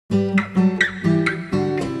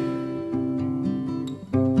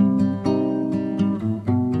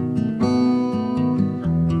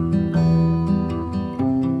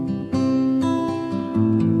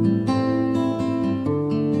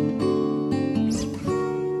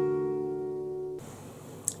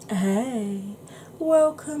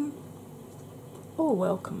welcome or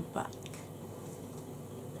welcome back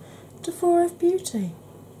to 4F Beauty.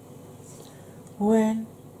 When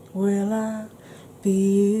will I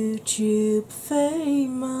be YouTube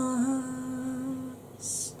famous?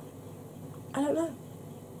 I don't know.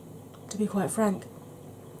 To be quite frank,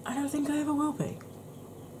 I don't think I ever will be.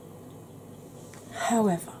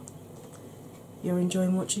 However, you're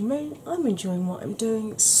enjoying watching me, I'm enjoying what I'm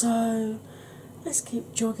doing, so let's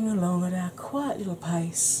keep jogging along at our quiet little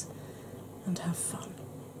pace and have fun.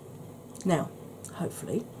 Now,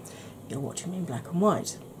 hopefully, you're watching me in black and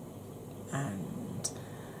white, and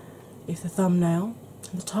if the thumbnail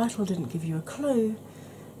and the title didn't give you a clue,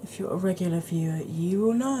 if you're a regular viewer, you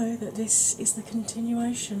will know that this is the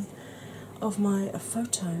continuation of my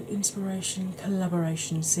photo inspiration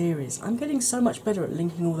collaboration series. I'm getting so much better at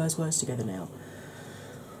linking all those words together now.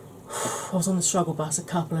 I was on the struggle bus a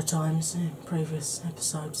couple of times in previous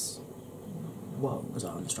episodes. Whoa, was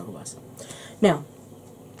I on the struggle bus? Now,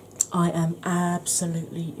 I am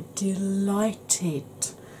absolutely delighted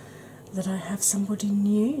that I have somebody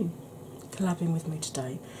new collabing with me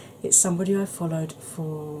today. It's somebody I followed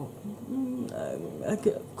for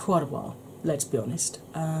quite a while, let's be honest.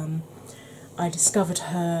 I discovered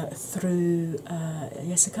her through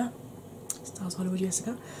Jessica, Stars Hollywood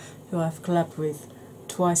Jessica, who I've collabed with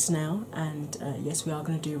twice now, and yes, we are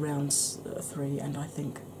going to do rounds 3 and I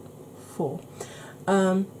think 4.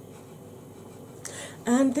 And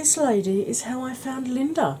this lady is how I found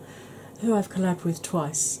Linda, who I've collabed with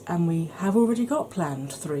twice, and we have already got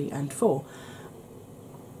planned 3 and 4.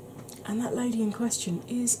 And that lady in question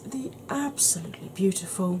is the absolutely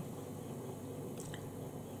beautiful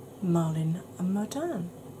Malin Modin.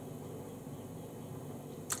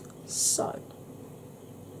 So,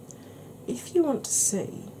 if you want to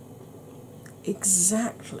see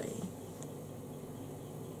exactly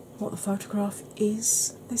what the photograph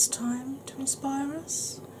is this time to inspire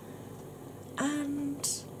us, and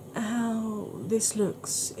how this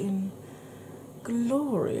looks in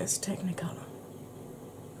glorious Technicolor,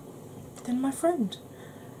 then my friend,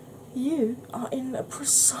 you are in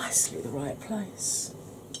precisely the right place.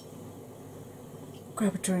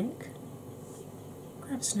 Grab a drink,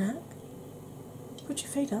 grab a snack, put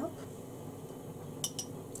your feet up.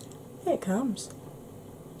 Here it comes.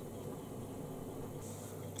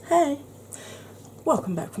 Hey,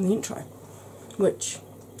 welcome back from the intro, which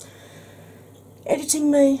editing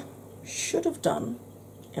me should have done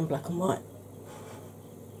in black and white.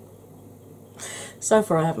 So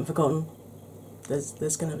far I haven't forgotten.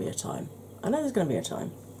 There's going to be a time. I know there's going to be a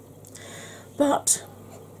time. But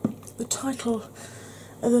the title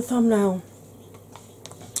of the thumbnail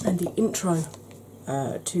and the intro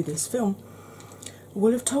to this film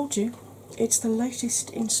will have told you it's the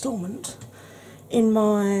latest instalment in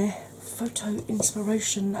my photo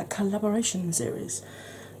inspiration collaboration series.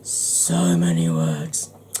 So many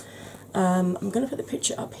words. I'm going to put the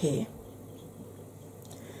picture up here,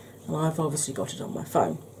 and I've obviously got it on my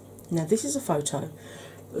phone. Now, this is a photo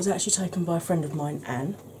that was actually taken by a friend of mine,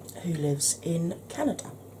 Anne, who lives in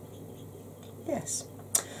Canada. Yes.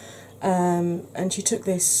 And she took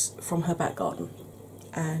this from her back garden,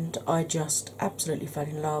 and I just absolutely fell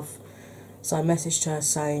in love. So I messaged her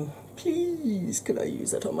saying, please, could I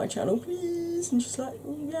use that on my channel, please? And she's like,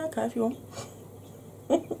 yeah, okay, if you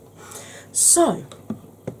want. So,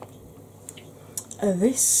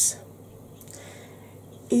 this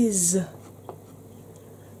is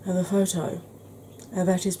the photo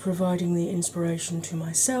that is providing the inspiration to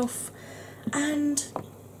myself and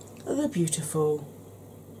the beautiful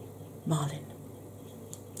Malin.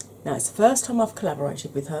 Now, it's the first time I've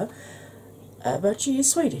collaborated with her, but she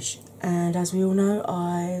is Swedish, and as we all know,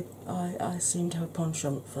 I seem to have a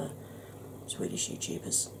penchant for Swedish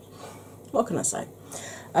YouTubers. What can I say?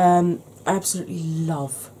 I absolutely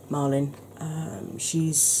love Malin.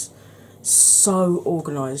 She's so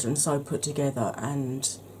organised and so put together,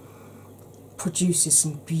 and produces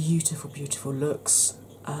some beautiful, beautiful looks.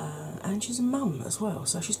 And she's a mum as well,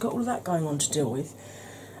 so she's got all of that going on to deal with,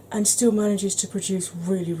 and still manages to produce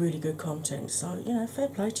really, really good content. So, you know, fair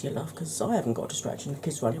play to you, love, because I haven't got distractions, the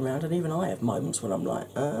kids running around, and even I have moments when I'm like,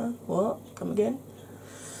 what? Come again?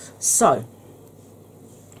 So,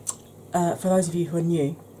 for those of you who are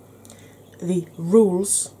new, the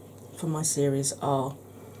rules for my series are: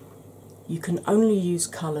 you can only use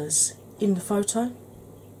colours in the photo,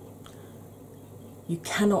 you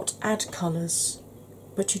cannot add colours,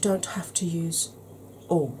 but you don't have to use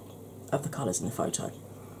all of the colours in the photo.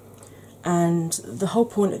 And the whole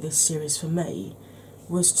point of this series for me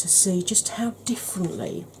was to see just how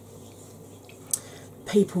differently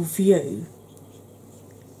people view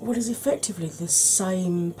what is effectively the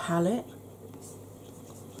same palette,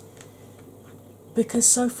 because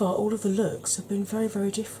so far all of the looks have been very, very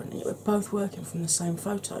different, yet we're both working from the same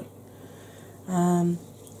photo. And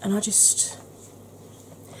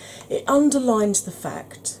it underlines the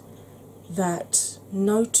fact that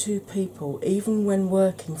no two people, even when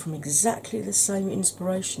working from exactly the same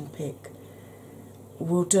inspiration pick,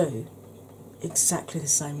 will do exactly the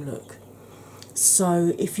same look.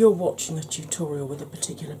 So if you're watching a tutorial with a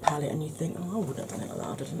particular palette and you think, oh, I wouldn't have done it like that,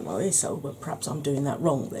 I didn't like this, so well, perhaps I'm doing that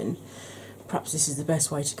wrong then, perhaps this is the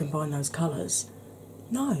best way to combine those colours.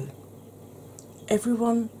 No.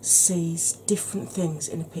 Everyone sees different things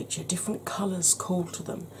in a picture, different colours call to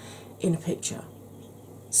them in a picture.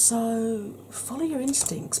 So follow your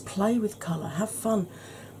instincts, play with colour, have fun.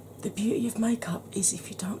 The beauty of makeup is if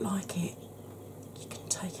you don't like it, you can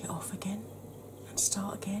take it off again and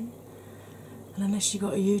start again. And unless you've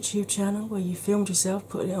got a YouTube channel where you filmed yourself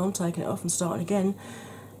putting it on, taking it off and starting again,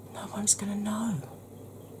 no one's going to know.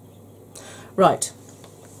 Right,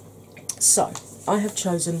 so I have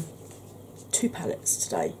chosen 2 palettes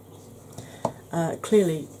today.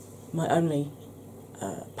 Clearly my only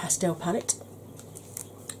pastel palette,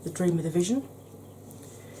 the Dream with a Vision,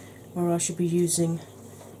 where I should be using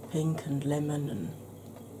pink and lemon and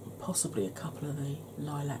possibly a couple of the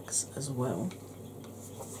lilacs as well.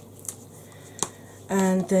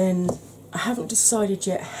 And then I haven't decided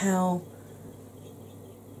yet how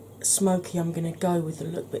smoky I'm going to go with the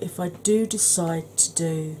look, but if I do decide to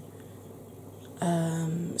do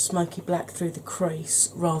smoky black through the crease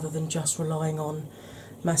rather than just relying on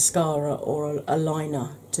mascara or a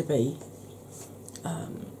liner to be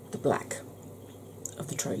the black of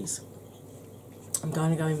the trees, I'm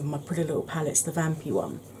going to go in with my Pretty Little Palettes, the Vampy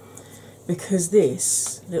one, because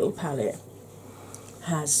this little palette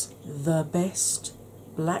has the best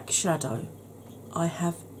black shadow I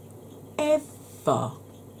have ever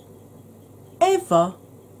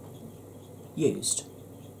used.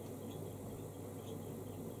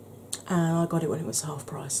 And I got it when it was half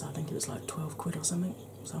price. I think it was like 12 quid or something.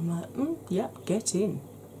 So I'm like, yep, get in.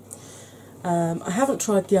 I haven't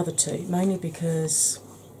tried the other 2, mainly because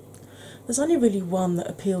there's only really one that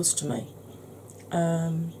appeals to me.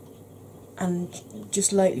 And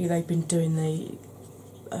just lately they've been doing the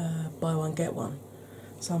buy one get one.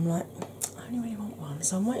 So I'm like, I only really want one.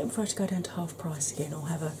 So I'm waiting for it to go down to half price again or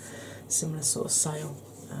have a similar sort of sale.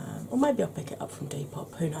 Or maybe I'll pick it up from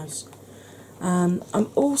Depop, who knows. I'm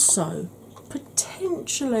also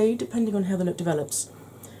potentially, depending on how the look develops,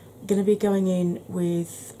 going to be going in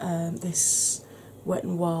with this Wet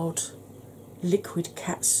n Wild liquid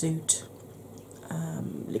catsuit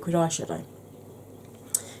liquid eyeshadow.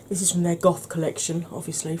 This is from their Goth collection,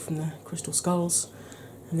 obviously from the Crystal Skulls,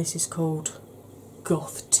 and this is called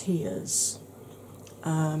Goth Tears.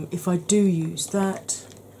 If I do use that,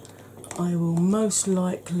 I will most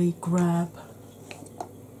likely grab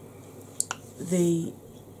the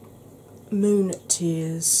Moon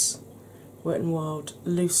Tears Wet n Wild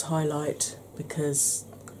loose highlight, because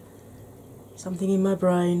something in my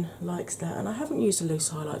brain likes that, and I haven't used a loose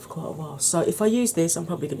highlight for quite a while, so if I use this I'm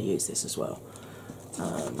probably going to use this as well.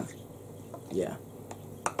 Yeah.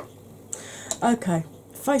 Okay,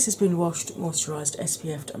 face has been washed, moisturised,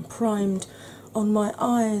 SPF'd and primed. On my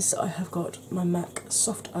eyes I have got my MAC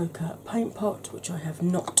Soft Ochre paint pot, which I have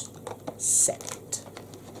not set.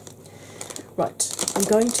 Right, I'm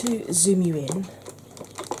going to zoom you in,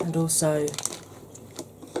 and also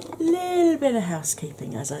a little bit of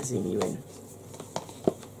housekeeping as I zoom you in.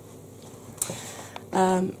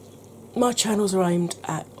 My channels are aimed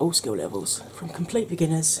at all skill levels, from complete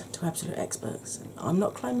beginners to absolute experts. I'm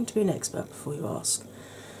not claiming to be an expert before you ask.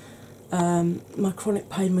 My chronic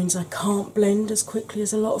pain means I can't blend as quickly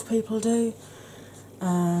as a lot of people do,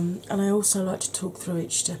 and I also like to talk through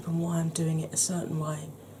each step and why I'm doing it a certain way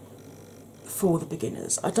for the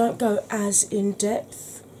beginners. I don't go as in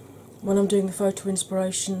depth when I'm doing the photo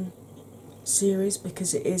inspiration series,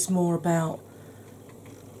 because it is more about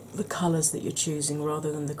the colours that you're choosing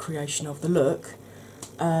rather than the creation of the look,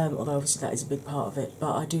 although obviously that is a big part of it,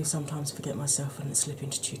 but I do sometimes forget myself and slip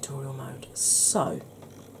into tutorial mode. So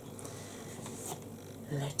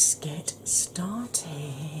let's get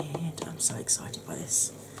started. I'm so excited by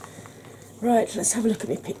this. Right, let's have a look at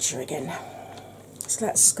my picture again. So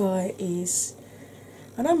that sky is,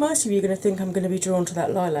 I know most of you are going to think I'm going to be drawn to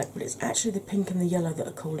that lilac, but it's actually the pink and the yellow that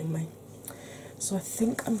are calling me. So I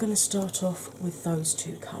think I'm going to start off with those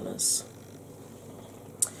 2 colours.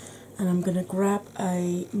 And I'm going to grab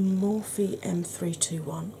a Morphe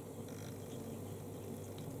M321.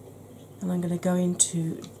 And I'm going to go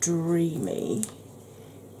into Dreamy,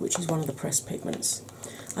 which is one of the pressed pigments.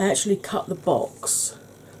 I actually cut the box,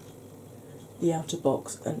 the outer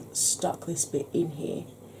box, and stuck this bit in here,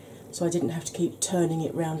 so I didn't have to keep turning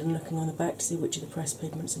it round and looking on the back to see which of the pressed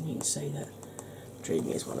pigments, and you can see that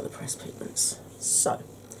Dreamy is one of the pressed pigments. So,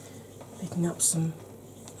 picking up some,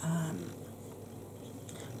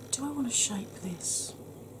 do I want to shape this?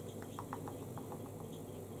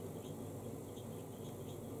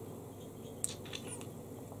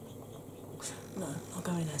 No, I'll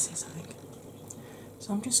go in as is, I think.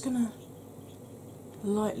 So I'm just going to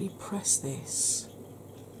lightly press this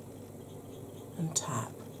and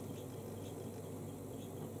tap,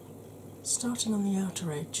 starting on the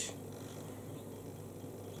outer edge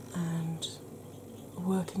and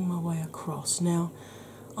working my way across. Now,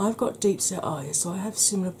 I've got deep set eyes, so I have a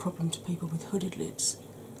similar problem to people with hooded lids.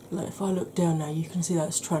 Like if I look down now, you can see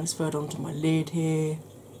that's transferred onto my lid here,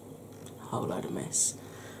 a whole load of mess.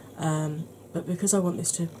 But because I want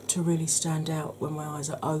this to really stand out when my eyes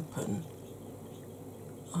are open,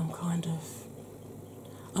 I'm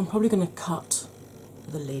probably going to cut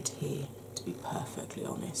the lid here, to be perfectly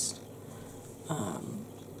honest. I'm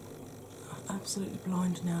absolutely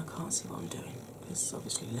blind now, I can't see what I'm doing, because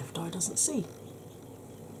obviously left eye doesn't see.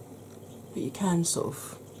 But you can sort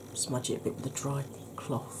of smudge it a bit with a dry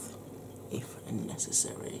cloth, if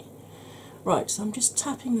necessary. Right, so I'm just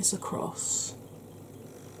tapping this across.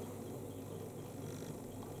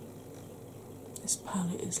 This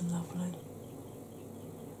palette is lovely.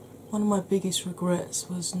 One of my biggest regrets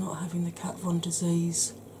was not having the Kat Von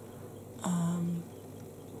Disease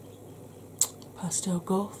Pastel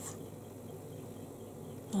Goth.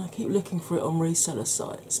 And I keep looking for it on reseller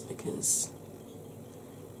sites because,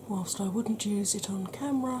 whilst I wouldn't use it on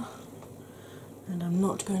camera, and I'm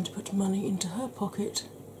not going to put money into her pocket,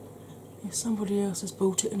 if somebody else has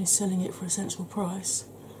bought it and is selling it for a sensible price,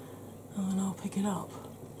 then I'll pick it up.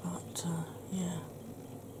 But yeah,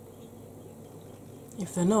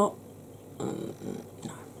 if they're not,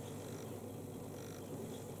 no.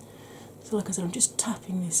 So like I said, I'm just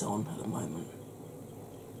tapping this on at the moment,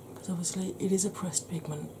 because obviously it is a pressed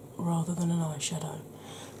pigment rather than an eyeshadow,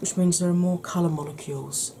 which means there are more colour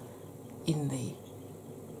molecules in the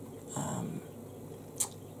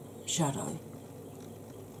shadow,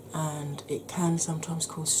 and it can sometimes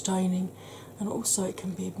cause staining, and also it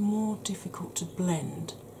can be more difficult to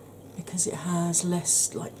blend because it has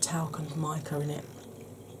less like talc and mica in it,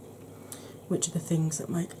 which are the things that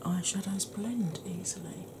make eyeshadows blend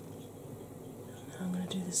easily. Now I'm going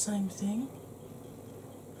to do the same thing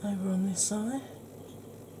over on this side.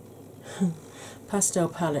 Pastel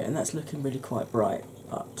palette, and that's looking really quite bright,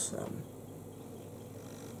 but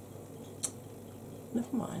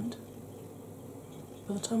never mind.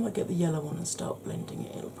 By the time I get the yellow on and start blending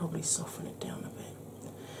it, it'll probably soften it down a bit.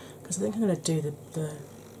 Because I think I'm going to do the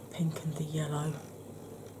pink and the yellow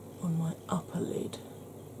on my upper lid,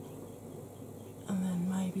 and then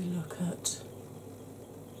maybe look at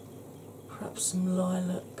perhaps some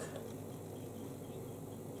lilac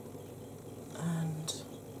and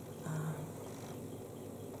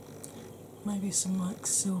maybe some like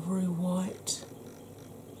silvery white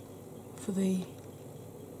for the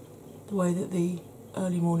way that the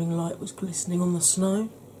early morning light was glistening on the snow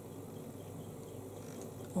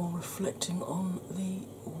or reflecting on the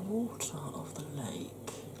water of the lake.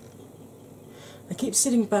 I keep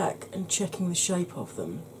sitting back and checking the shape of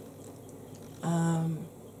them,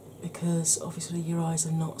 because obviously your eyes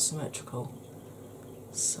are not symmetrical,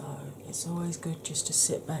 so it's always good just to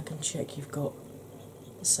sit back and check you've got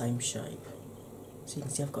the same shape. So you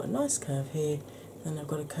can see I've got a nice curve here, and I've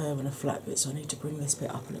got a curve and a flat bit, so I need to bring this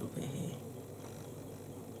bit up a little bit here.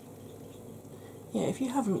 Yeah, if you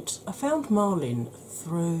haven't, I found Malin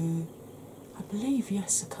through, I believe,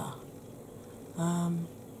 Jessica.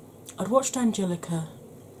 I'd watched Angelica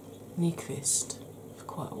Nyquist for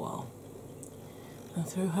quite a while, and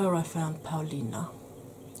through her I found Paulina.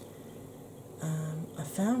 I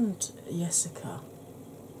found Jessica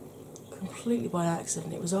completely by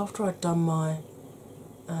accident. It was after I'd done my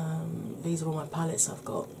these are all my palettes I've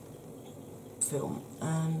got film,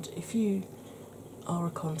 and if you are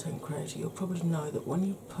a content creator, you'll probably know that when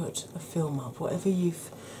you put a film up, whatever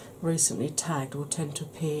you've recently tagged will tend to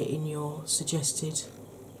appear in your suggested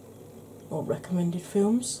or recommended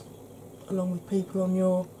films, along with people on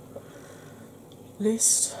your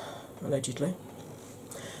list, allegedly.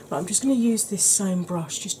 But I'm just going to use this same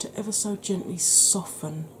brush just to ever so gently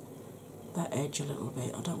soften that edge a little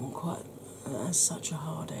bit. I don't want quite as such a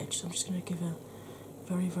hard edge, so I'm just going to give a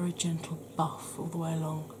very, very gentle buff all the way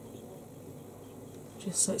along,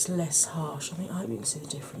 just so it's less harsh. I hope you can see the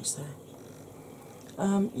difference there.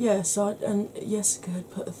 Yeah, so and Jessica had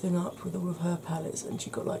put a thing up with all of her palettes, and she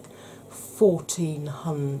got like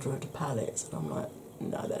 1,400 palettes, and I'm like,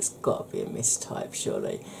 no, that's got to be a mistype,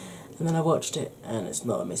 surely. And then I watched it, and it's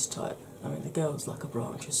not a mistype. I mean, the girl's like a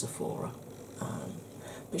branch of Sephora,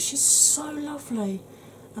 but she's so lovely,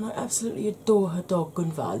 and I absolutely adore her dog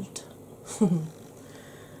Gunvald.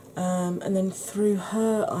 And then through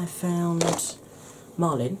her, I found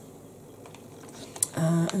Marlin,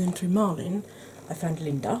 and then through Marlin, I found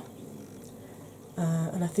Linda,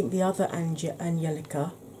 and I think the other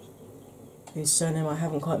Angelica, whose surname I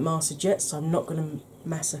haven't quite mastered yet, so I'm not going to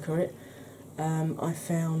massacre it, I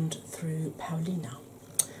found through Paulina.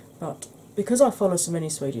 But because I follow so many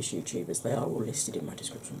Swedish YouTubers, they are all listed in my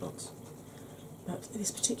description box. But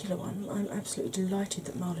this particular one, I'm absolutely delighted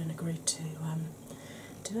that Marlin agreed to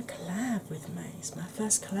do a collab with me. It's my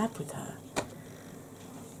first collab with her.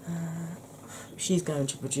 She's going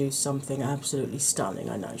to produce something absolutely stunning,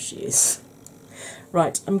 I know she is.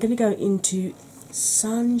 Right, I'm going to go into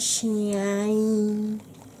Sunshine.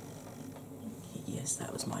 Yes,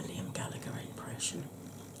 that was my Liam Gallagher impression.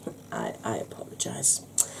 I apologise.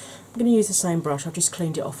 I'm going to use the same brush, I've just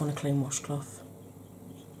cleaned it off on a clean washcloth.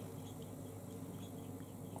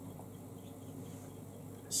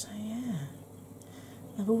 So yeah,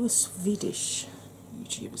 of all the Swedish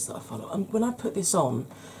YouTubers that I follow, when I put this on,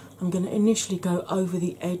 I'm going to initially go over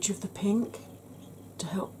the edge of the pink to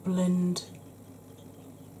help blend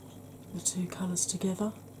the two colours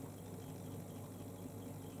together.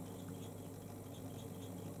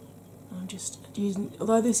 I'm just using,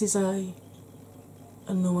 although this is a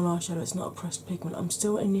normal eyeshadow, it's not a pressed pigment, I'm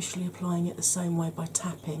still initially applying it the same way by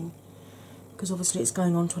tapping, because obviously it's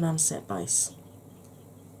going onto an unset base.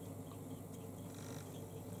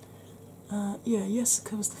 Yeah,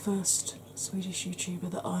 Jessica was the first Swedish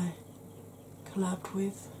YouTuber that I collabed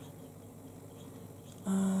with.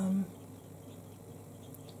 And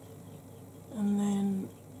then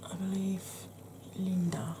I believe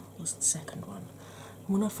Linda was the second one. And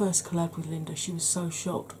when I first collabed with Linda, she was so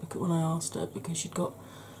shocked because when I asked her, because she'd got,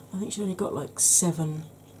 I think she'd only got like 7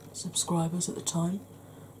 subscribers at the time,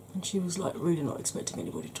 and she was like really not expecting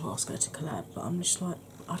anybody to ask her to collab. But I'm just like,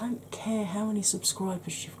 I don't care how many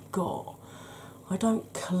subscribers you've got. I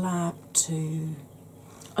don't collab to.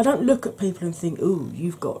 I don't look at people and think, ooh,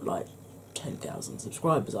 you've got like 10,000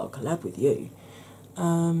 subscribers, I'll collab with you.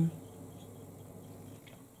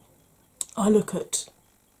 I look at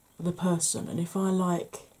the person, and if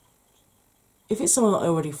it's someone that I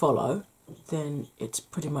already follow, then it's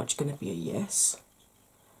pretty much going to be a yes.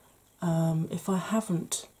 If I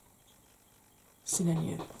haven't seen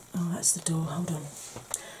any of, oh, that's the door, hold on.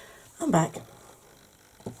 I'm back.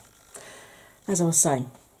 As I was saying,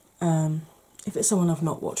 if it's someone I've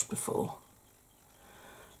not watched before,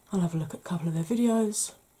 I'll have a look at a couple of their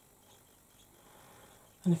videos,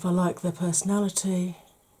 and if I like their personality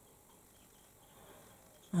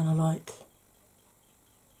and I like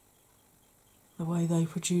the way they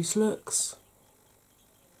produce looks,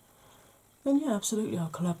 then yeah, absolutely I'll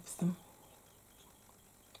collab with them.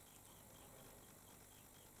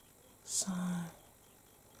 So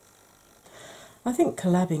I think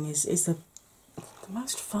collabing is the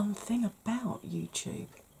most fun thing about YouTube,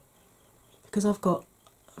 because I've got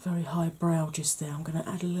a very high brow just there. I'm going to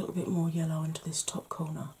add a little bit more yellow into this top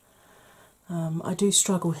corner. I do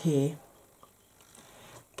struggle here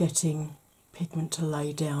getting pigment to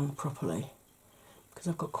lay down properly because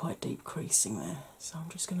I've got quite deep creasing there, so I'm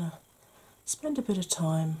just going to spend a bit of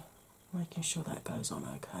time making sure that goes on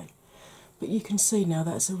okay. But you can see now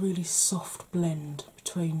that's a really soft blend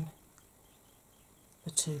between the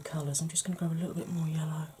two colours. I'm just going to grab a little bit more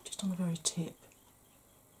yellow just on the very tip,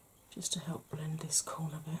 just to help blend this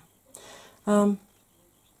corner bit.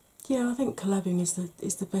 Yeah, I think collabing is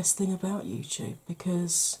the best thing about YouTube,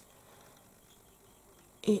 because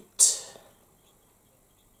it's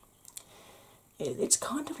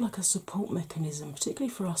kind of like a support mechanism, particularly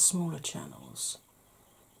for our smaller channels,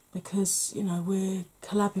 because you know we're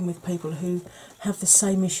collabing with people who have the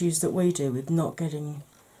same issues that we do with not getting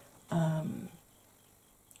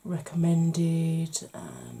recommended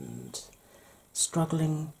and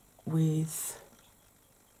struggling with,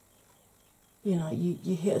 you know,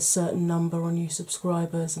 you hit a certain number on your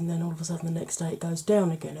subscribers and then all of a sudden the next day it goes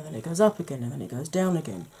down again, and then it goes up again, and then it goes down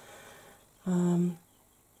again. And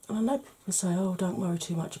I know people say, oh, don't worry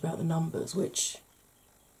too much about the numbers, which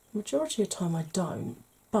majority of the time I don't,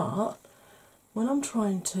 but when I'm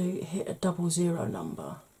trying to hit a 00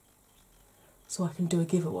 number so I can do a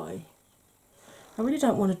giveaway, I really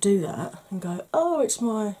don't want to do that and go, oh, it's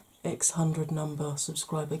my X 100 number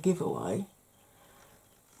subscriber giveaway,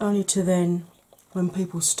 only to then when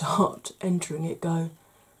people start entering it, go,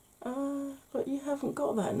 but you haven't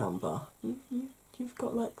got that number. You've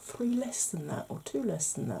got like 3 less than that, or 2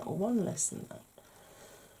 less than that, or 1 less than that.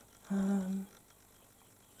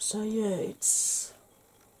 So yeah, it's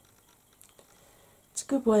a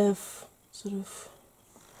good way of sort of,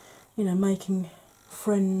 making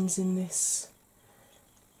friends in this,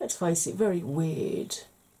 let's face it, very weird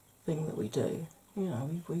thing that we do.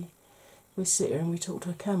 We sit here and we talk to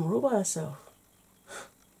a camera all by ourselves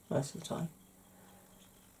most of the time.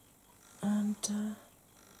 And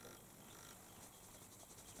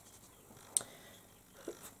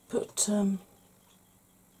put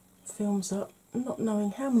films up, not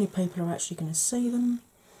knowing how many people are actually going to see them,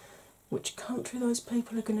 which country those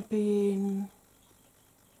people are going to be in,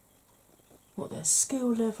 what their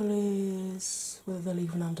skill level is, whether they'll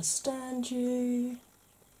even understand you.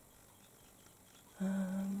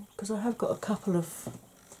 Because I have got a couple of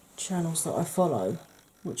channels that I follow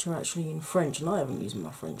which are actually in French, and I haven't used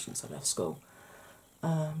my French since I left school.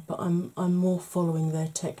 But I'm more following their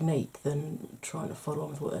technique than trying to follow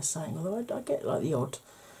on with what they're saying. Although I get like the odd,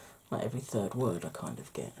 like every third word I kind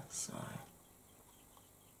of get. So,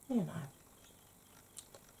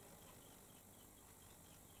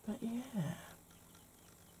 But yeah.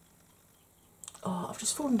 Oh, I've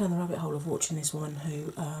just fallen down the rabbit hole of watching this woman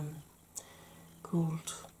who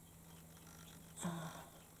called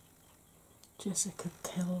Jessica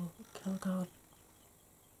Kilgard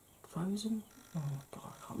Frozen. Oh my god,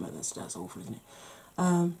 I can't remember. That's awful, isn't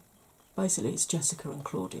it? Basically, it's Jessica and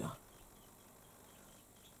Claudia,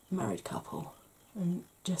 married couple, and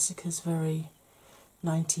Jessica's very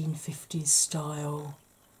 1950s style,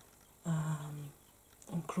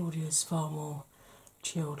 and Claudia's far more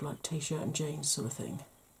chilled, like t-shirt and jeans sort of thing.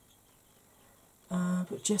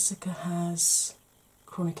 But Jessica has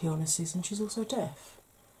chronic illnesses, and she's also deaf.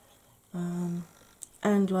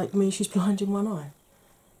 And like me, she's blind in one eye.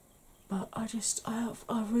 But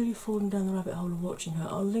I've really fallen down the rabbit hole of watching her.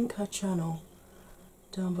 I'll link her channel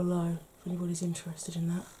down below if anybody's interested in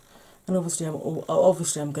that. And obviously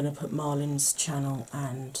I'm going to put Marlin's channel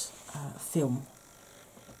and film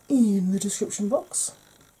in the description box.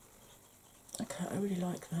 Okay, I really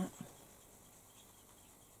like that.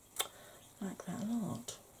 I like that a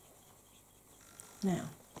lot. Now,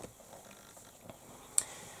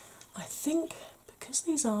 I think because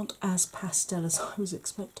these aren't as pastel as I was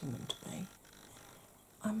expecting them to be,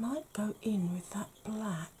 I might go in with that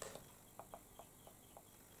black.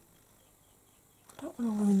 I don't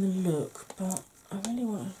want to ruin the look, but I really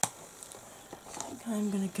want to. I think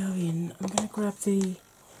I'm going to go in. I'm going to grab the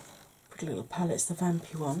Pretty Little Palettes, the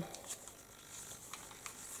vampy one.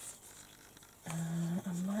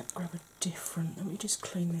 I might grab a different. Let me just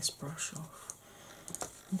clean this brush off.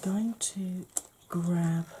 I'm going to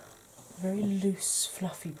grab a very loose,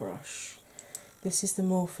 fluffy brush. This is the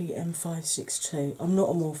Morphe M562. I'm not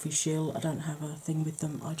a Morphe shill, I don't have a thing with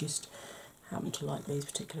them, I just happen to like these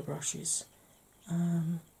particular brushes.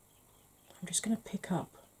 I'm just going to pick up,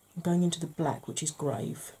 I'm going into the black, which is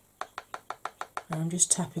Grave, and I'm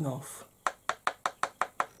just tapping off,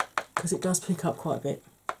 because it does pick up quite a bit.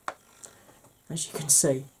 As you can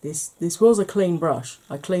see, this was a clean brush.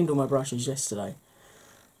 I cleaned all my brushes yesterday.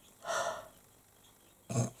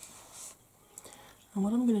 And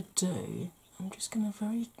what I'm going to do, I'm just going to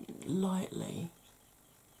very lightly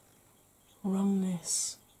run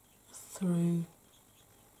this through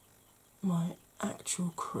my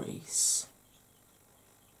actual crease,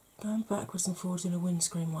 going backwards and forwards in a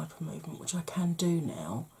windscreen wiper movement, which I can do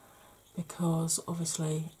now because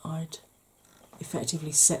obviously I'd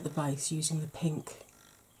effectively set the base using the pink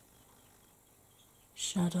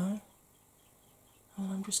shadow.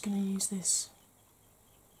 And I'm just going to use this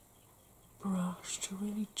brush to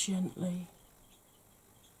really gently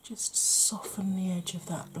just soften the edge of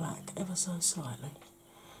that black ever so slightly.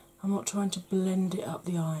 I'm not trying to blend it up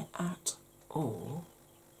the eye at all.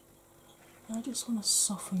 I just want to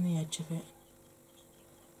soften the edge of it,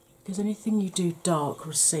 because anything you do dark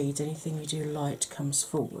recedes, anything you do light comes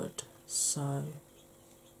forward. So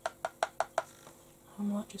I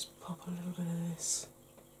might just pop a little bit of this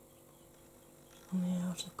on the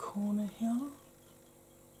outer corner here.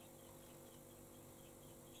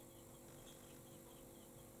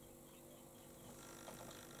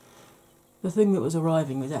 The thing that was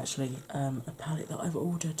arriving was actually a palette that I've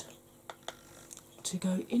ordered to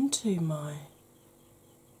go into my,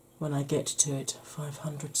 when I get to it,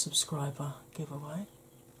 500 subscriber giveaway.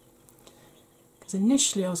 Because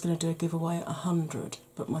initially I was going to do a giveaway at 100,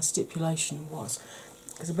 but my stipulation was,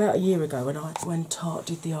 because about a year ago when Tarte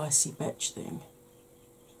did the Icy Betch thing,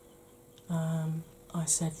 I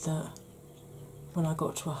said that when I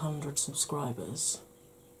got to 100 subscribers,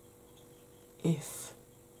 if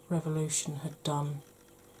Revolution had done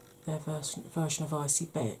their version of Icy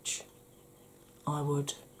Betch, I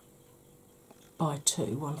would buy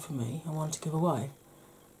two, one for me and one to give away.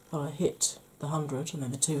 Well, I hit the 100 and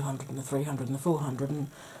then the 200 and the 300 and the 400,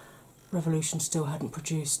 and Revolution still hadn't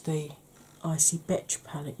produced the Icy Betch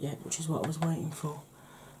palette yet, which is what I was waiting for.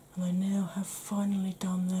 And they now have finally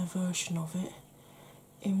done their version of it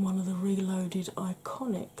in one of the reloaded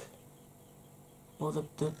iconic, or the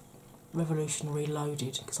Revolution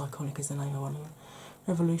Reloaded, because iconic is the name of one of them,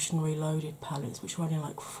 Revolution Reloaded palettes, which are only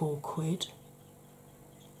like £4.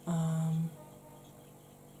 And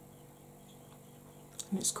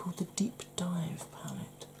it's called the Deep Dive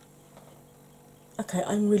palette. Okay,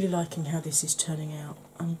 I'm really liking how this is turning out.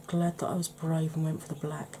 I'm glad that I was brave and went for the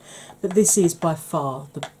black. But this is by far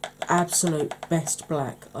the absolute best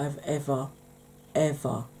black I've ever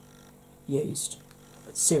used.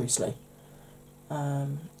 Seriously.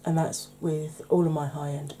 And that's with all of my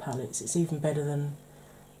high-end palettes. It's even better than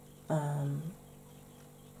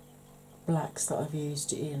blacks that I've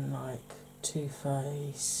used in like Too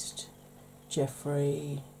Faced,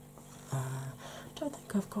 Jeffree. I don't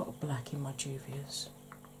think I've got a black in my Juvias.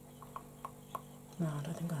 No, I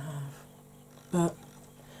don't think I have. But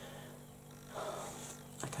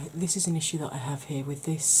okay, this is an issue that I have here with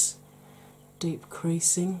this deep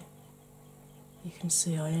creasing. You can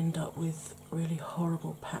see I end up with really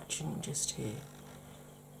horrible patching just here.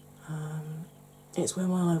 It's where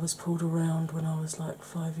my eye was pulled around when I was like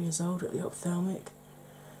 5 years old at the ophthalmic,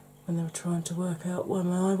 when they were trying to work out why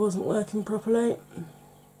my eye wasn't working properly.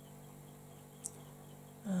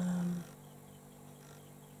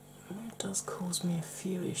 It does cause me a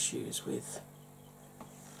few issues with.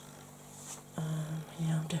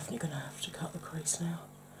 Yeah, I'm definitely going to have to cut the crease now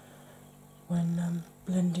when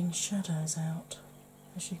blending shadows out,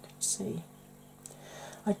 as you can see.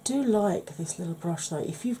 I do like this little brush though.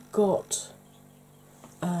 If you've got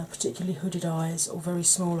particularly hooded eyes or very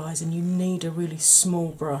small eyes and you need a really small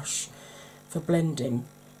brush for blending,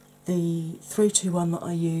 the 321 that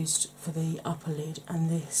I used for the upper lid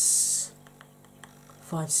and this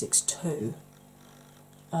 562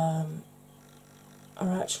 are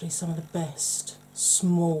actually some of the best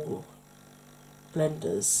small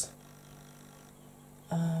blenders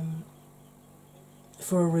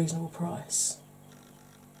for a reasonable price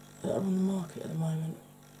that are on the market at the moment.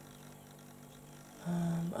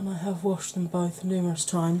 And I have washed them both numerous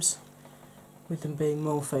times, with them being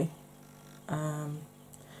Morphe. There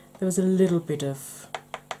was a little bit of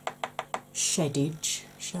sheddage,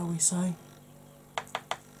 shall we say,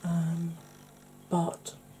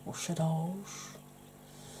 or sheddage,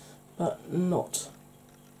 but not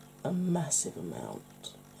a massive amount.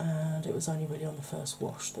 And it was only really on the first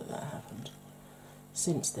wash that happened.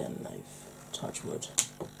 Since then, they've, touch wood,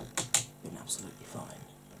 been absolutely fine.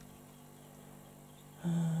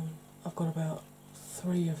 I've got about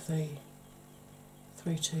 3 of the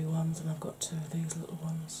 321s and I've got 2 of these little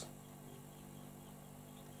ones.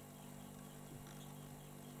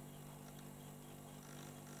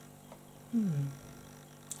 I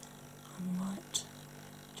might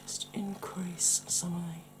just increase some of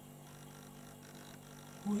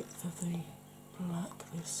the width of the black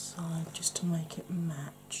this side just to make it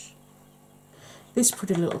match. This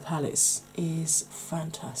Pretty Little palette is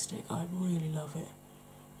fantastic. I really love it.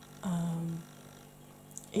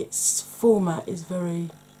 Its format is very,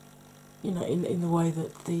 in the way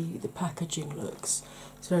that the packaging looks,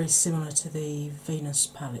 it's very similar to the Venus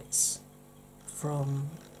palettes from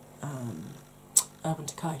Urban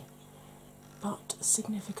Decay, but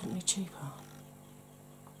significantly cheaper.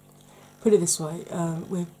 Put it this way,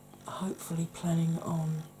 we're hopefully planning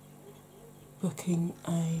on booking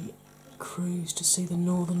a cruise to see the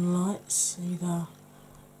Northern Lights, either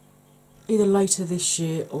later this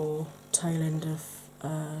year or tail end of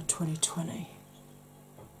 2020.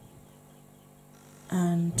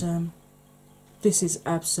 And this is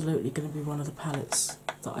absolutely going to be one of the palettes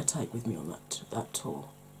that I take with me on that tour.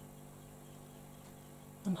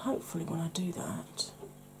 And hopefully when I do that,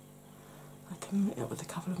 I can meet up with a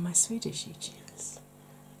couple of my Swedish YouTubers.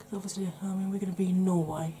 Because obviously, we're going to be in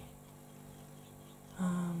Norway.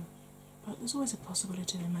 But there's always a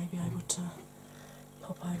possibility they may be able to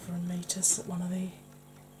pop over and meet us at one of the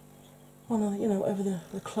whatever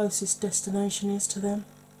the closest destination is to them.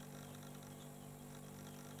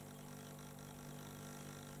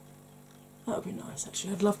 That would be nice,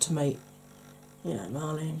 actually. I'd love to meet,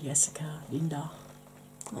 Malin, Jessica, Linda.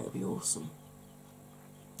 That would be awesome.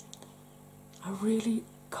 I really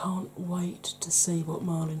can't wait to see what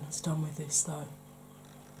Malin has done with this, though.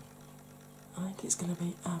 I think it's going to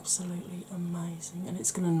be absolutely amazing, and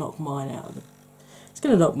it's going to knock mine out of the. It's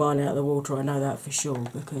going to knock mine out of the water. I know that for sure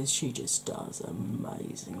because she just does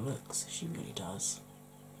amazing looks. She really does,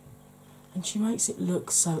 and she makes it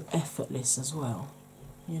look so effortless as well.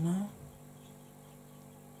 You know.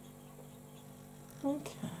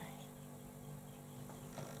 Okay.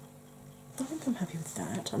 I think I'm happy with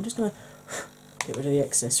that. I'm just going to get rid of the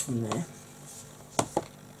excess from there.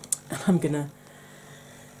 And I'm going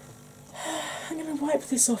to wipe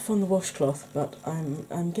this off on the washcloth, but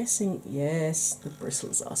I'm guessing yes, the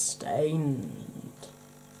bristles are stained.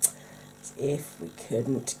 As if we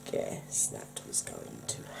couldn't guess that was going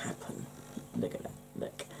to happen. Look at that,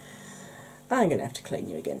 look. I'm going to have to clean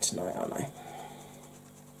you again tonight, aren't I?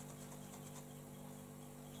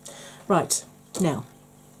 Right, now,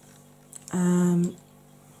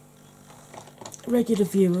 regular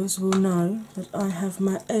viewers will know that I have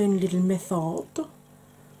my own little method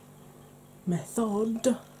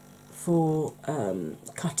for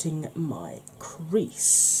cutting my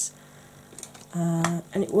crease, and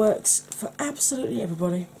it works for absolutely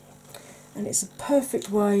everybody, and it's a perfect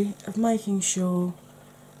way of making sure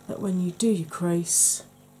that when you do your crease,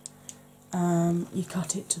 you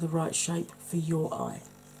cut it to the right shape for your eye.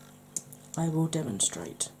 I will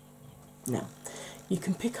demonstrate. Now, you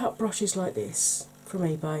can pick up brushes like this from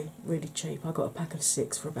eBay, really cheap. I got a pack of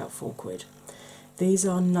 6 for about £4. These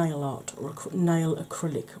are nail art or nail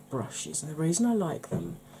acrylic brushes, and the reason I like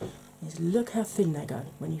them is look how thin they go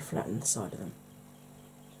when you flatten the side of them.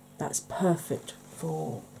 That's perfect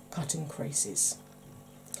for cutting creases.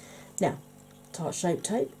 Now, Tarte Shape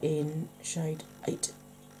Tape in shade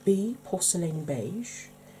 8B Porcelain Beige,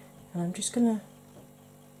 and I'm just going to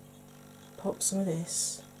pop some of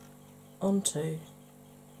this onto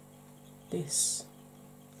this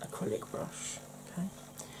acrylic brush, okay?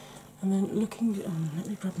 And then looking, let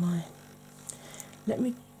me grab my, let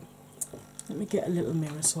me get a little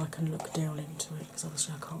mirror so I can look down into it, because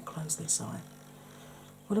obviously I can't close this eye.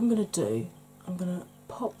 What I'm going to do, I'm going to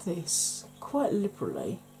pop this quite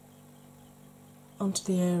liberally onto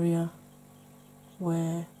the area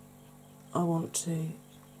where I want to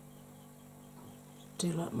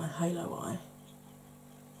do like my halo eye,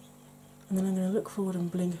 and then I'm going to look forward and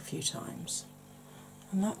blink a few times,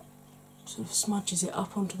 and that sort of smudges it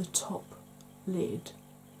up onto the top lid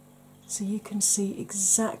so you can see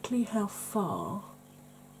exactly how far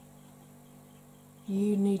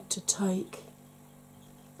you need to take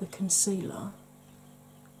the concealer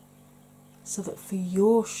so that for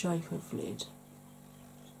your shape of lid,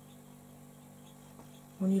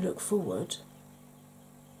 when you look forward,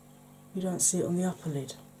 you don't see it on the upper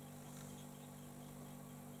lid.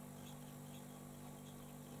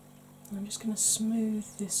 I'm just going to smooth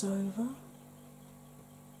this over.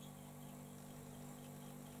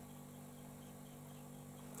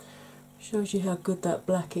 Shows you how good that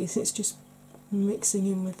black is. It's just mixing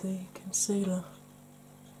in with the concealer.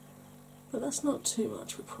 But that's not too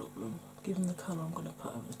much of a problem, given the colour I'm going to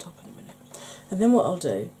put over the top in a minute. And then what I'll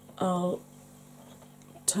do, I'll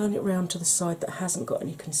turn it round to the side that hasn't got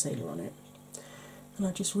any concealer on it, and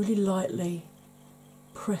I just really lightly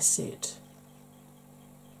press it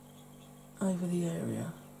over the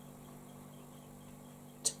area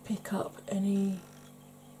to pick up any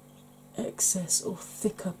excess or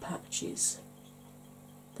thicker patches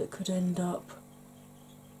that could end up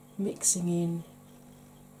mixing in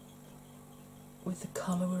with the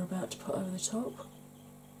colour we're about to put over the top.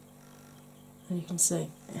 And you can see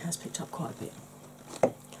it has picked up quite a bit.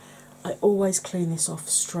 I always clean this off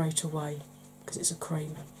straight away because it's a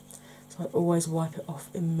cream, so I always wipe it off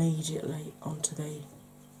immediately onto the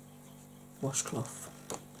washcloth.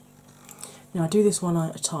 Now I do this one eye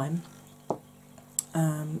at a time,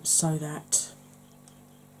 so that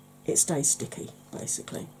it stays sticky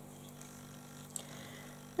basically.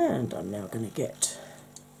 And I'm now going to get,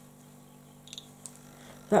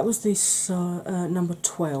 that was this number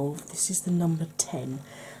 12, this is the number 10.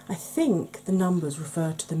 I think the numbers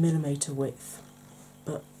refer to the millimetre width,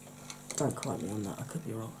 but don't quote me on that, I could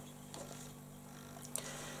be wrong.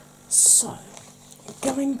 So,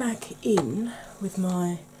 going back in with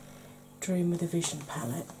my Dream with a Vision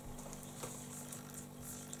palette,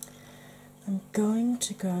 I'm going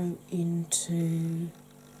to go into,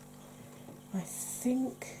 I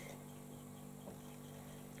think,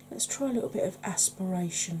 let's try a little bit of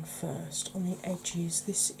aspiration first on the edges.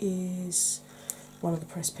 This is one of the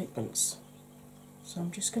pressed pigments, so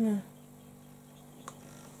I'm just going to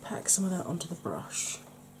pack some of that onto the brush,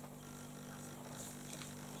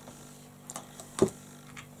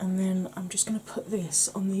 and then I'm just going to put this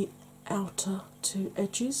on the outer two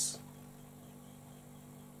edges,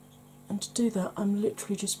 And to do that, I'm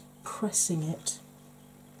literally just pressing it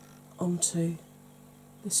onto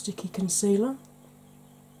the sticky concealer.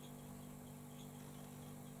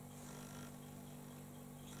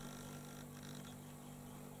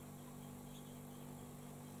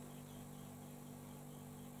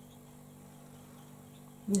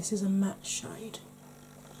 And this is a matte shade.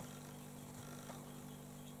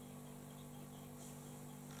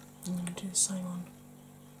 I'm going to do the same on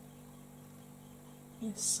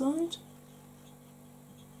this side.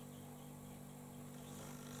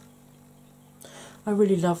 I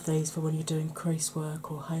really love these for when you're doing crease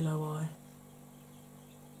work or halo eye,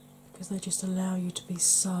 because they just allow you to be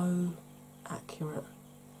so accurate.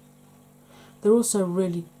 They're also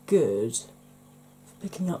really good for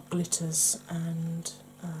picking up glitters and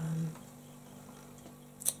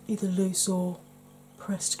either loose or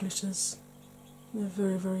pressed glitters. They're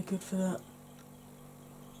very, very good for that.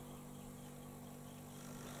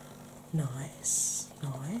 Nice,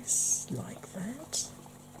 nice, like that.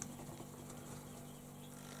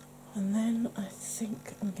 And then I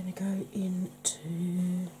think I'm going to go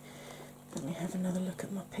into, let me have another look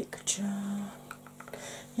at my picture.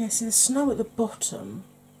 Yeah, see the snow at the bottom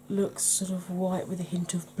looks sort of white with a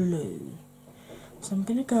hint of blue. So I'm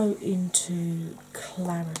going to go into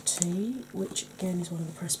Clarity, which again is one of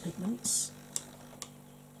the pressed pigments.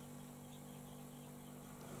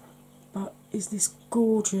 But is this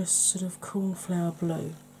gorgeous sort of cornflower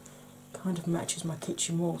blue. Kind of matches my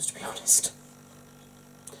kitchen walls, to be honest.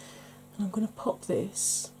 And I'm going to pop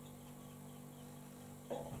this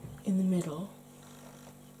in the middle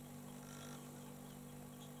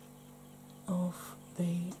of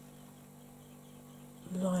the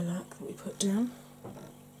lilac that we put down.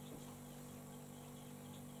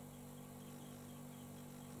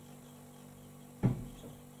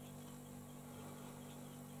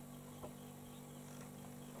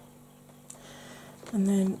 And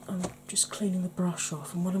then I'm just cleaning the brush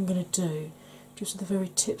off, and what I'm going to do, just with the very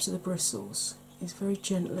tips of the bristles, is very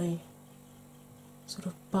gently sort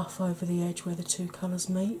of buff over the edge where the two colours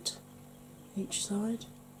meet, each side,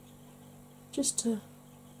 just to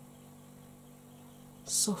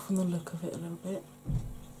soften the look of it a little bit,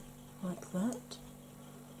 like that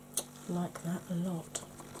a lot.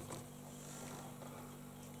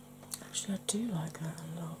 Actually, I do like that a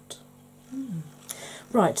lot.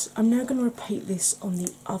 Right, I'm now going to repeat this on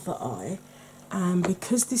the other eye, and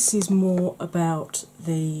because this is more about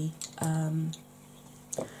the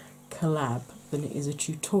collab than it is a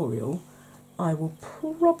tutorial, I will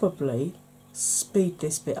probably speed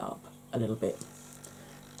this bit up a little bit.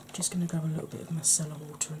 I'm just going to grab a little bit of micellar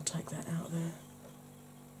water and take that out there.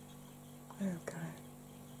 There we go.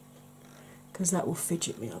 Because that will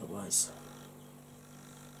fidget me otherwise.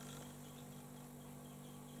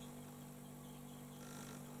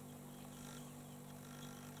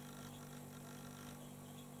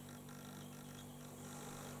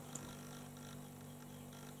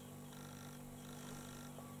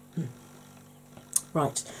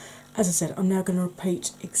 Right, as I said, I'm now going to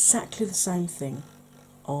repeat exactly the same thing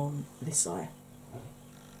on this eye.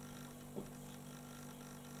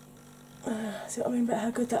 See what I mean about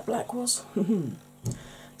how good that black was?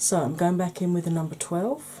 So I'm going back in with the number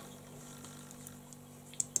 12.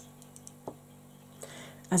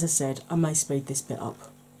 As I said, I may speed this bit up.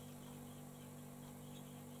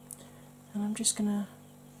 And I'm just going to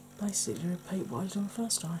basically repeat what I did on the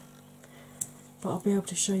first eye. But I'll be able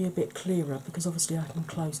to show you a bit clearer because obviously I can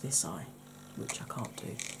close this eye, which I can't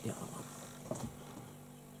do the other one.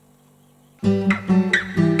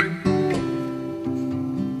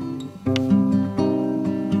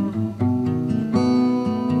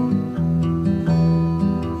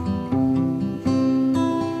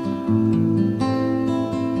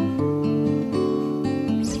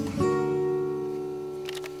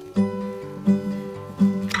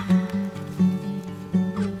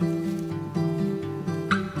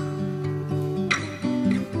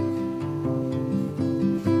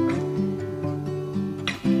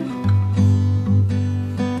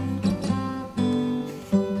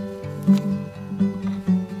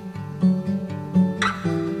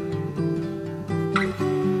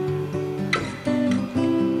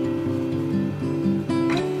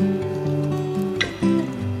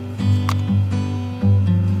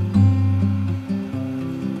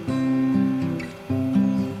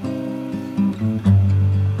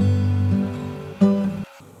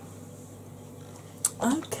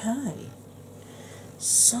 Okay,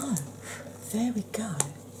 so there we go.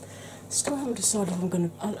 Still haven't decided if I'm going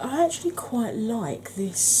to. I actually quite like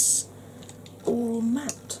this all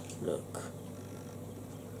matte look.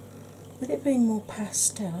 With it being more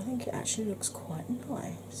pastel, I think it actually looks quite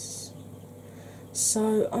nice.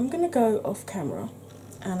 So I'm going to go off camera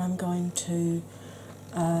and I'm going to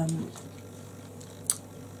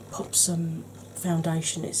pop some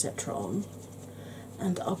foundation etc. on,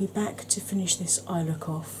 and I'll be back to finish this eye look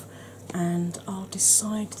off, and I'll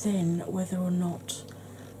decide then whether or not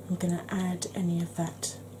I'm going to add any of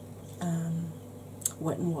that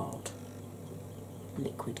Wet n Wild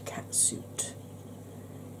liquid catsuit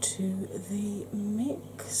to the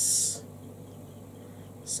mix.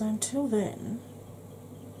 So until then,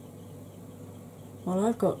 well,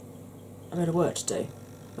 I've got a bit of work to do,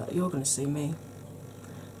 but you're going to see me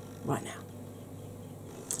right now.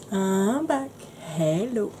 I'm back.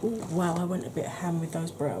 Hello. Ooh, wow, I went a bit ham with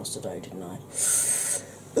those brows today, didn't I?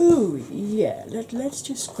 Ooh, yeah. Let's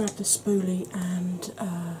just grab the spoolie and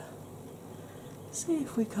see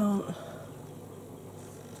if we can't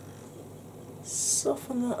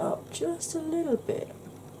soften that up just a little bit.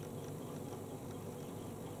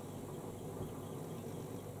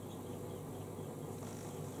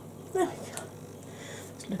 There we go.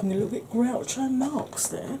 It's looking a little bit Groucho Marx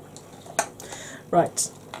there.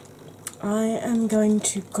 Right, I am going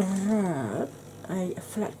to grab a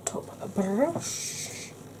flat top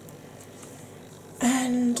brush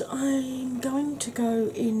and I'm going to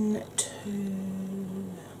go into.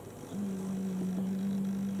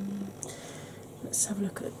 Let's have a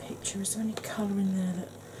look at the picture. Is there any colour in there that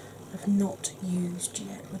I've not used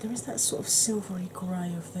yet? Well, there is that sort of silvery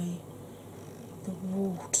grey of the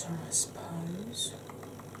water, I suppose.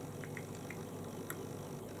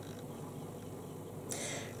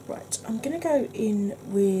 Right, I'm going to go in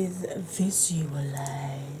with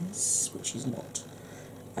Visualize, which is not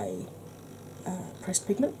a pressed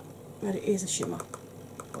pigment, but it is a shimmer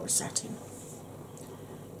or a satin.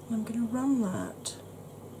 And I'm going to run that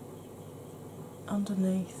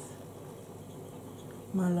underneath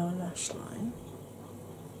my lower lash line,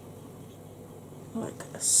 like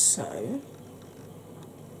so.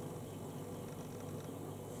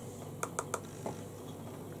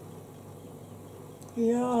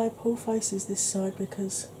 Yeah, I pull faces this side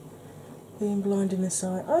because being blind in this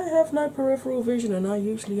eye, I have no peripheral vision and I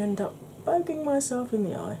usually end up poking myself in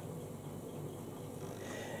the eye,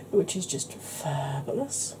 which is just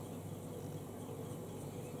fabulous.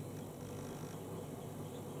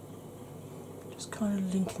 Just kind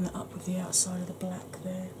of linking that up with the outside of the black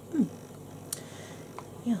there.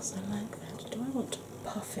 Yes, I like that. Do I want to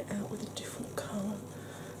puff it out with a different colour?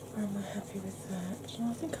 Or am I happy with that? No,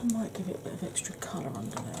 I think I might give it a bit of extra colour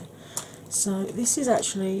under there. So this is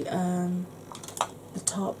actually the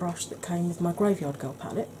tart brush that came with my Graveyard Girl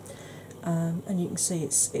palette, and you can see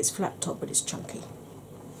it's flat top but it's chunky.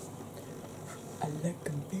 I like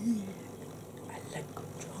them big. I like them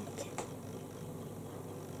chunky.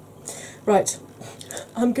 Right,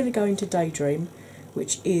 I'm going to go into Daydream,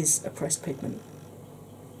 which is a pressed pigment,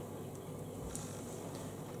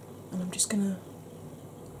 and I'm just going to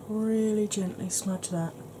really gently smudge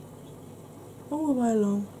that all the way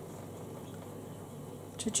along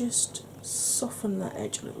to just soften that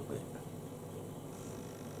edge a little bit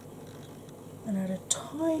and add a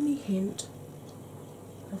tiny hint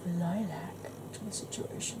of lilac to the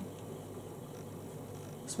situation.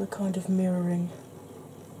 So we're kind of mirroring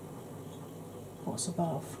what's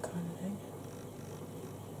above, kind of thing.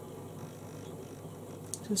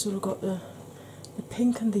 So we've sort of got the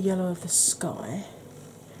pink and the yellow of the sky,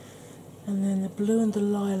 and then the blue and the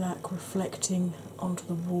lilac reflecting onto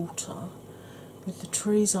the water with the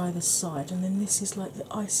trees either side, and then this is like the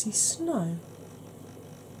icy snow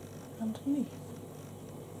underneath.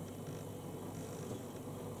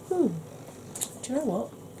 Do you know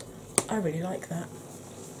what? I really like that.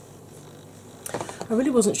 I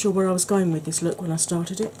really wasn't sure where I was going with this look when I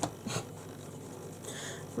started it.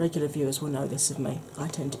 Regular viewers will know this of me. I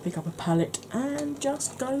tend to pick up a palette and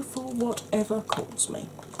just go for whatever calls me.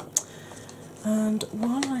 And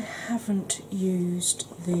while I haven't used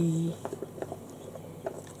the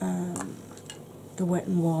Wet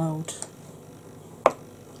n Wild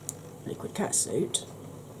liquid catsuit,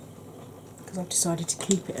 because I've decided to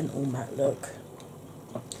keep it an all matte look,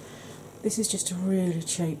 this is just a really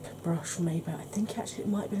cheap brush from Remeber. I think actually it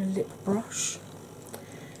might have been a lip brush.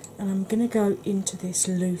 And I'm going to go into this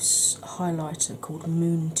loose highlighter called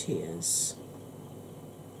Moon Tears.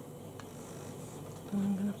 And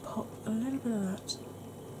I'm going to pop a little bit of that.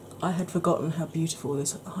 I had forgotten how beautiful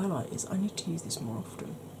this highlight is. I need to use this more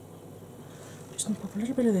often. Just going to pop a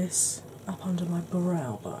little bit of this up under my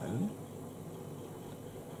brow bone.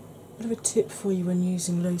 A bit of a tip for you when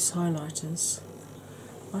using loose highlighters.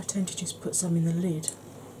 I tend to just put some in the lid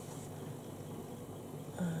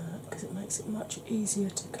because it makes it much easier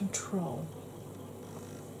to control.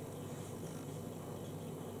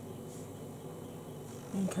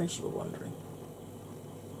 in case you were wondering.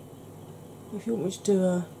 If you want me to do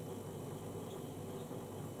a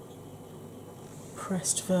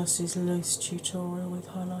pressed versus loose tutorial with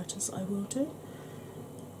highlighters, I will do.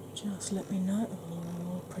 Just let me know.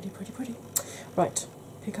 Oh, pretty, pretty, pretty. Right,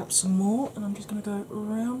 pick up some more, and I'm just going to go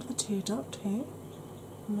around the tear duct here,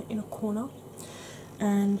 in the inner corner.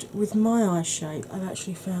 And with my eye shape, I've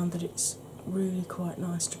actually found that it's really quite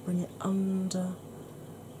nice to bring it under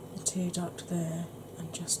the tear duct there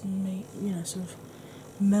and just sort of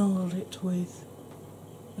meld it with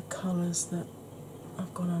the colours that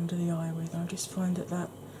I've gone under the eye with. And I just find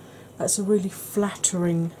that's a really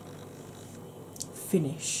flattering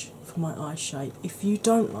finish for my eye shape. If you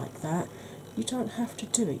don't like that, you don't have to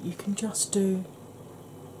do it. You can just do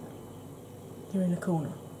your inner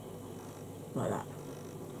corner like that.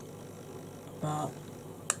 But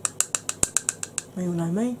we all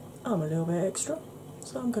know me, I'm a little bit extra,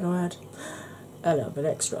 so I'm going to add a little bit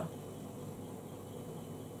extra.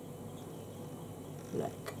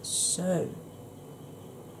 Like so.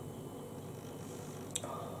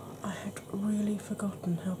 I had really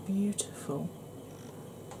forgotten how beautiful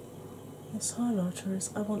this highlighter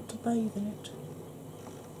is. I want to bathe in it.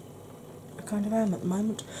 I kind of am at the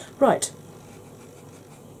moment. Right.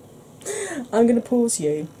 I'm going to pause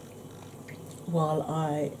you while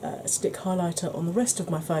I stick highlighter on the rest of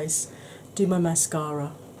my face, do my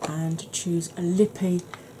mascara, and choose a lippy,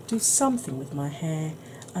 do something with my hair,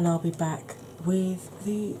 and I'll be back with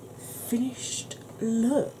the finished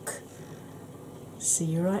look. See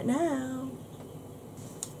you right now.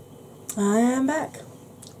 I am back.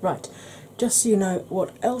 Right, just so you know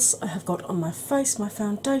what else I have got on my face, my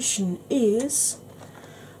foundation is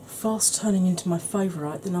fast turning into my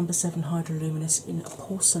favourite, the number 7 Hydroluminous in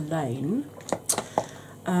Porcelain.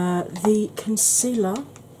 The concealer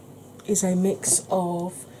is a mix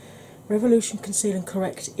of Revolution Conceal and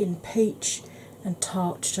Correct in Peach and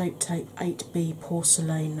Tarte Shape Tape 8B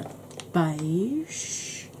Porcelain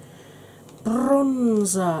Beige.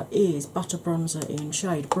 Bronzer is Butter Bronzer in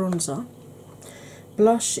shade Bronzer.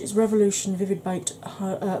 Blush is Revolution Vivid Baked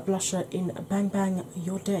Blusher in Bang Bang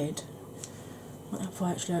You're Dead. If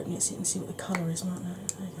I actually open it so you can see what the colour is, right now.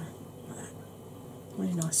 There you go. Like that.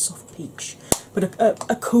 Really nice soft peach. But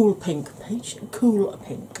a cool pink. Peach? A cool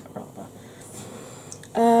pink, rather.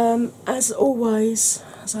 As always,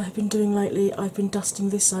 as I have been doing lately, I've been dusting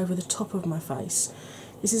this over the top of my face.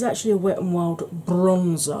 This is actually a Wet n Wild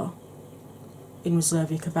bronzer in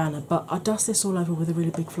Reserve Your Cabana, but I dust this all over with a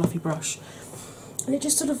really big fluffy brush. And it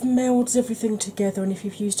just sort of melds everything together, and if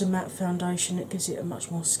you've used a matte foundation, it gives it a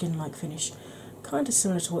much more skin-like finish. Kind of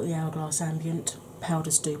similar to what the Hourglass Ambient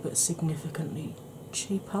powders do, but significantly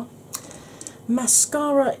cheaper.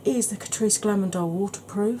 Mascara is the Catrice Glam & Doll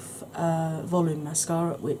Waterproof Volume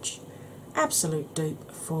Mascara, which absolute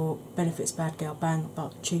dupe for Benefit's Bad Girl Bang,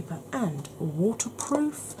 but cheaper and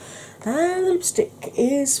waterproof. And the lipstick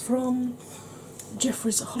is from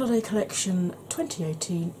Jeffrey's Holiday Collection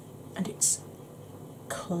 2018, and it's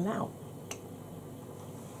Clout.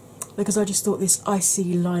 Because I just thought this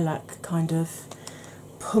icy lilac kind of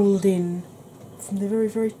pulled in from the very,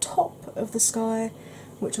 very top of the sky,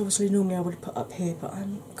 which obviously normally I would have put up here, but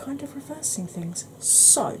I'm kind of reversing things.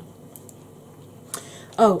 So,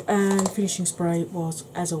 oh, and finishing spray was,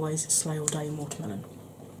 as always, Slay All Day in Watermelon.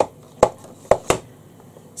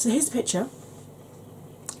 So here's the picture.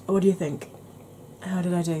 What do you think? How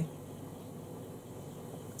did I do?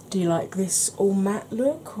 Do you like this all matte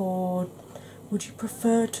look, or would you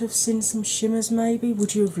prefer to have seen some shimmers maybe?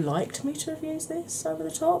 Would you have liked me to have used this over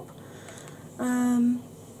the top?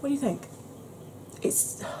 What do you think?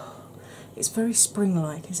 It's very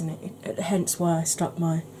spring-like, isn't it? Hence why I stuck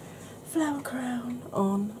my flower crown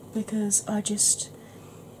on, because it just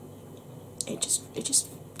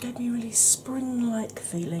gave me a really spring-like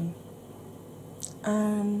feeling,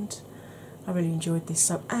 and I really enjoyed this.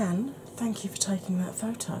 So Anne, thank you for taking that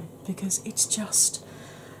photo, because it's just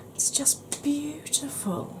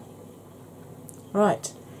beautiful.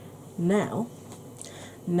 Right, now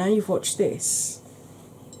you've watched this,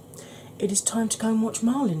 it is time to go and watch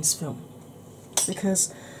Marlin's film,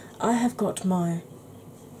 because I have got my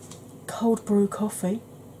cold brew coffee,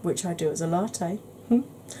 which I do as a latte,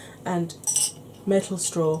 and metal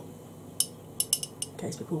straw, in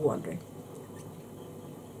case people were wondering.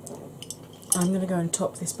 I'm going to go and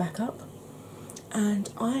top this back up, and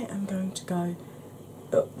I am going to go,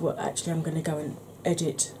 well actually I'm going to go and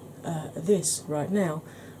edit this right now,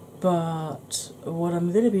 but what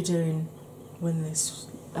I'm going to be doing when this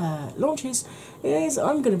launches is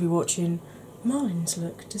I'm going to be watching Marlin's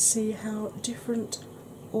look to see how different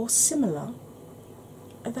or similar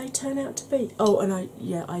they turn out to be. Oh, and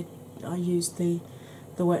I used the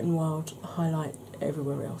Wet n Wild highlight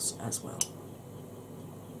everywhere else as well.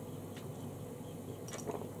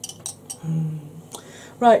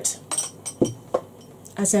 Right,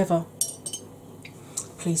 as ever,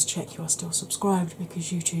 please check you are still subscribed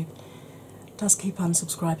because YouTube does keep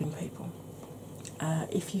unsubscribing people.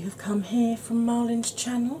 If you have come here from Marlin's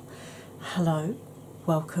channel, hello,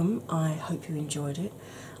 welcome. I hope you enjoyed it.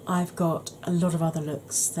 I've got a lot of other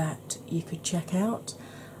looks that you could check out.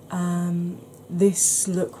 This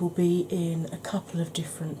look will be in a couple of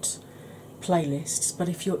different playlists, but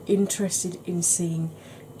if you're interested in seeing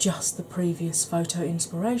just the previous photo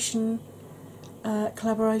inspiration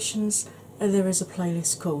collaborations, there is a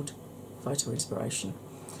playlist called Photo Inspiration.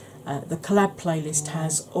 The collab playlist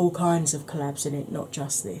has all kinds of collabs in it, not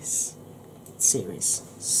just this series.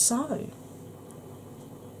 So,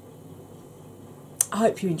 I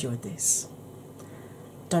hope you enjoyed this.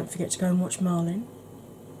 Don't forget to go and watch Malin.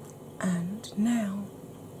 And now,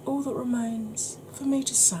 all that remains for me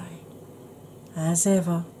to say, as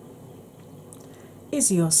ever,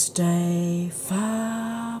 is your stay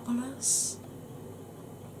fabulous.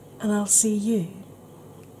 And I'll see you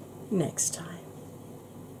next time.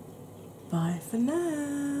 Bye for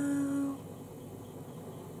now.